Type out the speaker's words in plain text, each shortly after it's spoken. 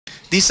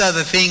These are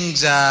the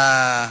things,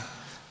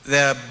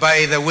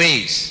 by the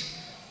ways,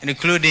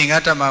 including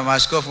hata mama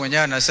askofu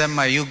mwenyewe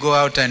anasema you go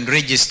out and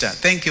register.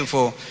 Thank you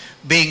for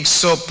being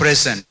so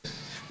present.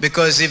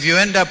 Because if you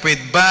end up with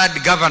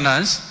bad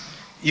governance,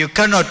 you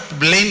cannot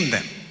blame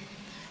them.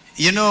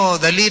 You know,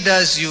 the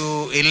leaders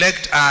you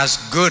elect are as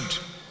good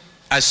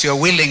as your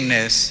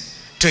willingness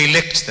to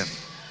elect them.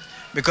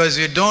 Because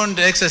you don't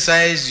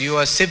exercise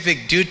your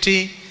civic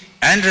duty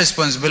and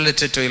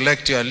responsibility to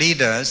elect your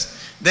leaders,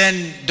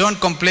 then don't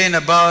complain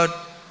about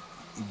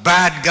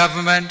bad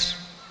government,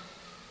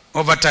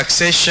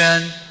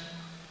 overtaxation,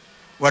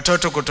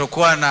 watoto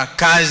kutokuwa na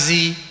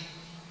kazi,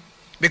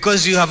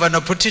 because you have an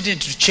opportunity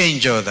to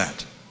change all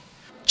that.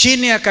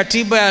 Chini ya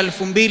katiba ya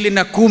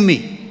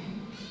 2010,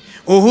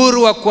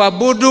 uhuru wa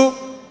kuabudu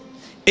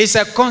is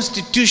a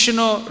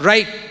constitutional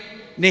right.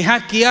 Ni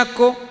haki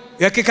yako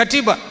ya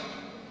kikatiba.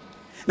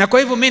 Na kwa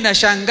hivyo mimi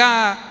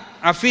nashangaa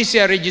afisi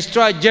ya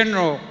Registrar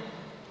General,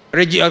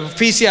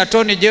 afisi ya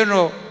Attorney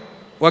General,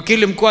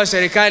 wakili mkuu wa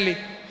serikali,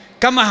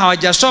 kama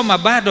hawajasoma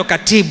bado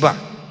katiba.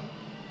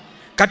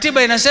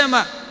 Katiba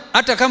inasema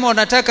hata kama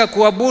unataka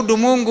kuabudu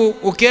Mungu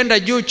ukienda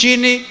juu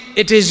chini,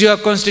 it is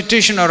your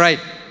constitutional right.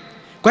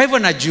 Kwa hivyo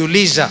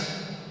najiuliza,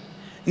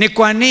 ni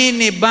kwa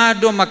nini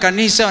bado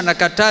makanisa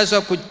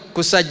wanakatazwa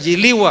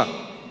kusajiliwa?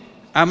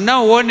 I'm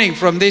now warning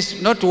from this,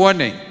 not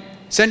warning,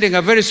 sending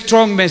a very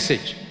strong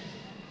message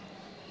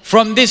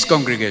from this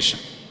congregation.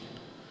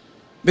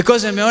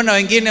 Because nimeona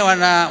wengine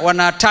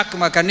wana attack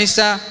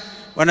makanisa,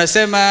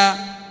 wanasema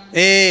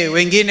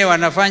wengine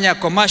wanafanya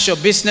commercial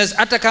business.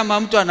 Hata kama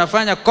mtu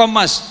anafanya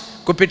commerce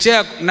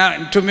kupitia, na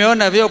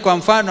tumeona vile kwa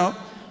mfano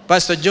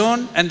Pastor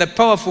John and the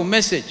powerful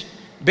message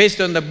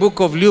based on the book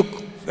of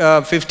Luke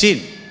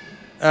 15.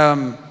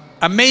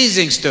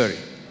 Amazing story.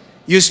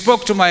 You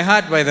spoke to my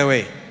heart, by the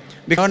way.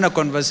 Because on a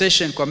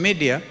conversation kwa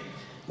media,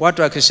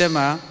 watu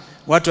wakisema,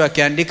 watu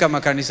wakiandika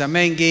makanisa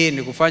mengi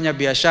ni kufanya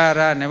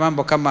biashara na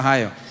mambo kama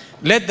hayo.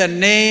 Let the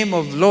name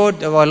of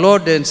our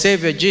Lord and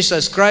Savior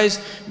Jesus Christ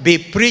be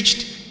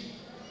preached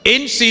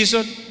in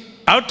season,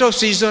 out of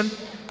season.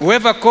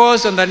 Whoever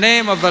calls on the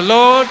name of the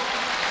Lord,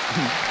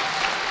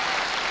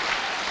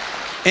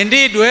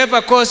 indeed,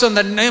 whoever calls on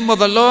the name of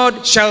the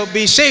Lord shall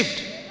be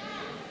saved.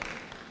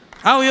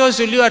 How else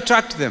will you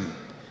attract them?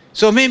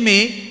 So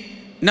mimi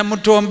na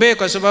mtuombe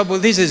kwa sababu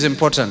this is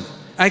important.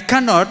 I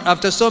cannot,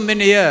 after so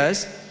many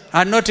years, I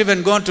had not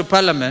even gone to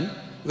parliament,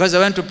 because I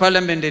went to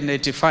parliament in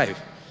 85.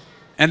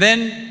 And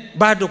then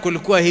bado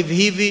kulikuwa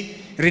hivi,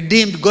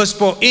 Redeemed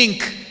Gospel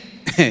Inc.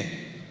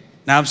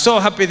 Now I'm so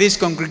happy this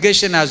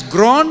congregation has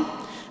grown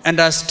and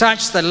has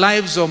touched the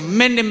lives of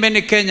many,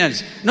 many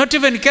Kenyans, not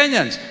even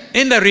Kenyans,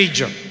 in the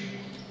region.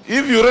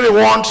 If you really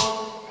want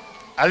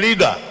a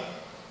leader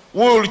who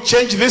will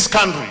change this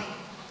country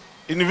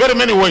in very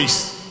many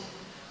ways,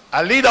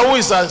 a leader who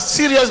is a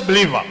serious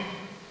believer,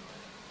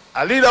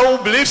 a leader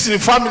who believes in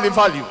family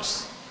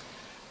values,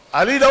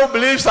 a leader who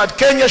believes that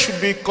Kenya should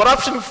be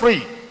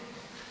corruption-free,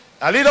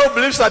 a leader who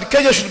believes that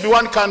Kenya should be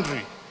one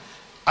country,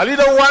 a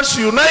leader who wants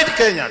to unite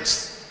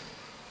Kenyans,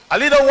 a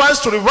leader who wants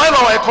to revive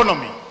our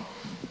economy,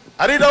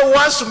 a leader who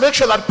wants to make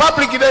sure that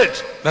public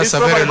debt is a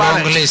very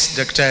long list,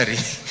 Daktari.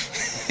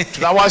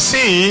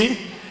 Tunawasihi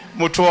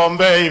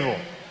mtuombee hivyo.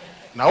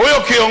 Na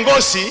huyo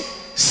kiongozi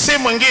si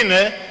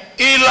mwingine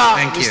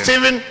ila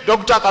Stephen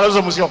Dr.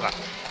 Kalonzo Musyoka.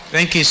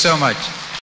 Thank you so much.